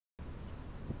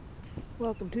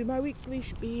Welcome to my weekly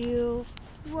spiel.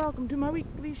 Welcome to my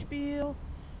weekly spiel.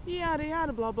 Yada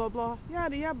yada blah blah blah.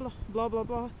 Yada yada blah blah blah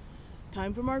blah.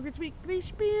 Time for Margaret's weekly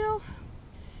spiel.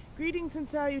 Greetings and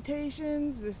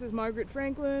salutations. This is Margaret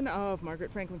Franklin of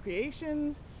Margaret Franklin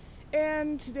Creations.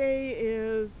 And today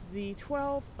is the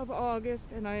 12th of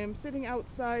August and I am sitting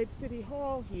outside City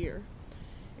Hall here.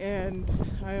 And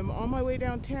I am on my way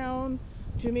downtown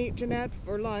to meet Jeanette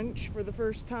for lunch for the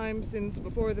first time since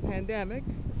before the pandemic.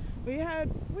 We had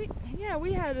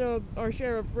our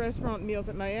share of restaurant meals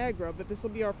at Niagara, but this will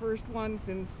be our first one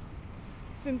since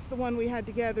the one we had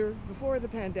together before the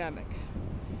pandemic.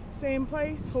 Same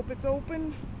place, hope it's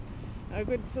open. A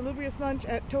good salubrious lunch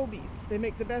at Toby's. They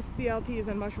make the best BLTs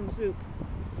and mushroom soup.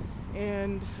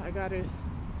 And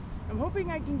I'm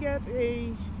hoping I can get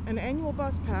an annual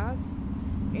bus pass,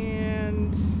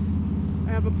 and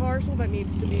I have a parcel that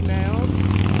needs to be mailed.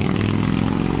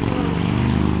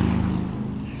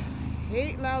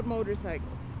 Hate loud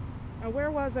motorcycles. Now where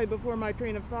was I before my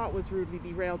train of thought was rudely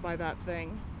derailed by that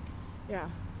thing? Yeah,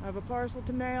 I have a parcel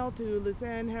to mail to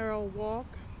Lisanne Harrell Walk,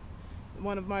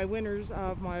 one of my winners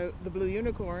of the Blue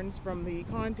Unicorns from the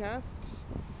contest.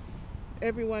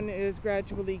 Everyone is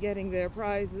gradually getting their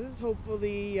prizes.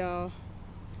 Hopefully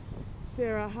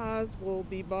Sarah Haas will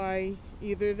be by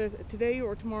either today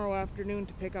or tomorrow afternoon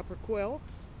to pick up her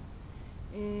quilts.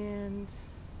 And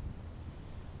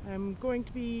I'm going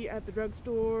to be at the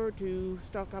drugstore to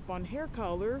stock up on hair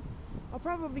color. I'll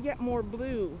probably get more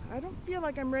blue. I don't feel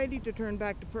like I'm ready to turn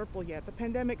back to purple yet. The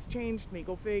pandemic's changed me,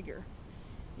 go figure.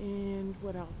 And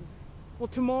what else is it? Well,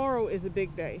 tomorrow is a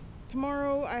big day.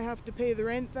 Tomorrow I have to pay the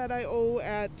rent that I owe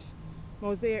at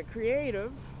Mosaic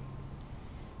Creative.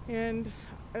 And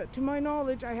to my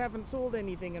knowledge, I haven't sold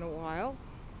anything in a while.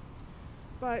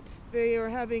 But they are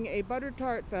having a butter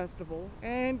tart festival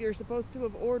and you're supposed to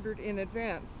have ordered in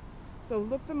advance. So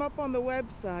look them up on the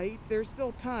website. There's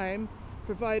still time,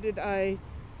 provided I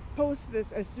post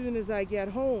this as soon as I get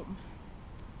home.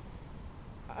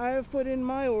 I have put in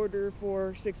my order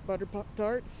for 6 butter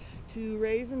tarts, 2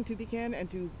 raisin, 2 pecan, and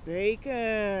 2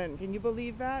 bacon. Can you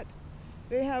believe that?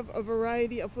 They have a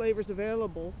variety of flavors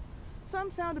available. Some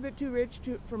sound a bit too rich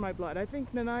for my blood. I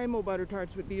think Nanaimo butter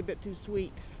tarts would be a bit too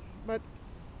sweet. But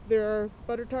there are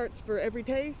butter tarts for every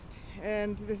taste,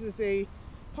 and this is a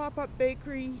pop-up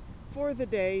bakery for the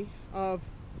day of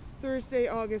Thursday,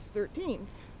 August 13th.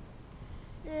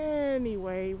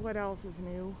 Anyway, what else is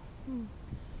new? You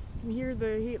can hear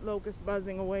the heat locust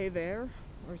buzzing away there,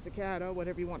 or cicada,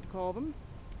 whatever you want to call them.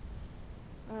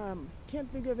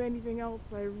 Can't think of anything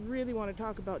else I really want to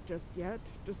talk about just yet.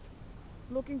 Just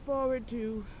looking forward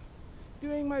to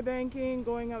doing my banking,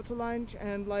 going out to lunch,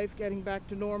 and life getting back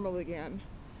to normal again.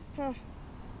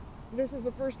 This is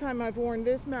the first time I've worn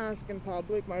this mask in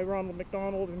public, my Ronald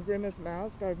McDonald and Grimace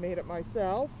mask. I've made it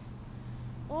myself.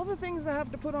 All the things I have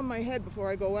to put on my head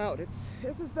before I go out, it's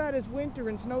as bad as winter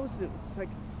in snowsuits. Like,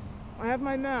 I have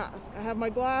my mask, I have my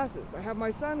glasses, I have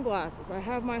my sunglasses, I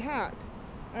have my hat,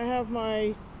 I have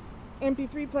my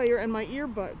MP3 player and my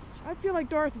earbuds. I feel like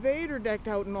Darth Vader decked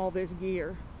out in all this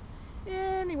gear.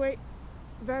 Anyway,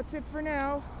 that's it for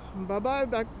now. Bye-bye,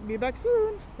 be back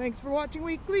soon. Thanks for watching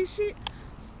Weekly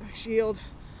Shield.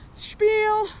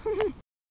 Spiel!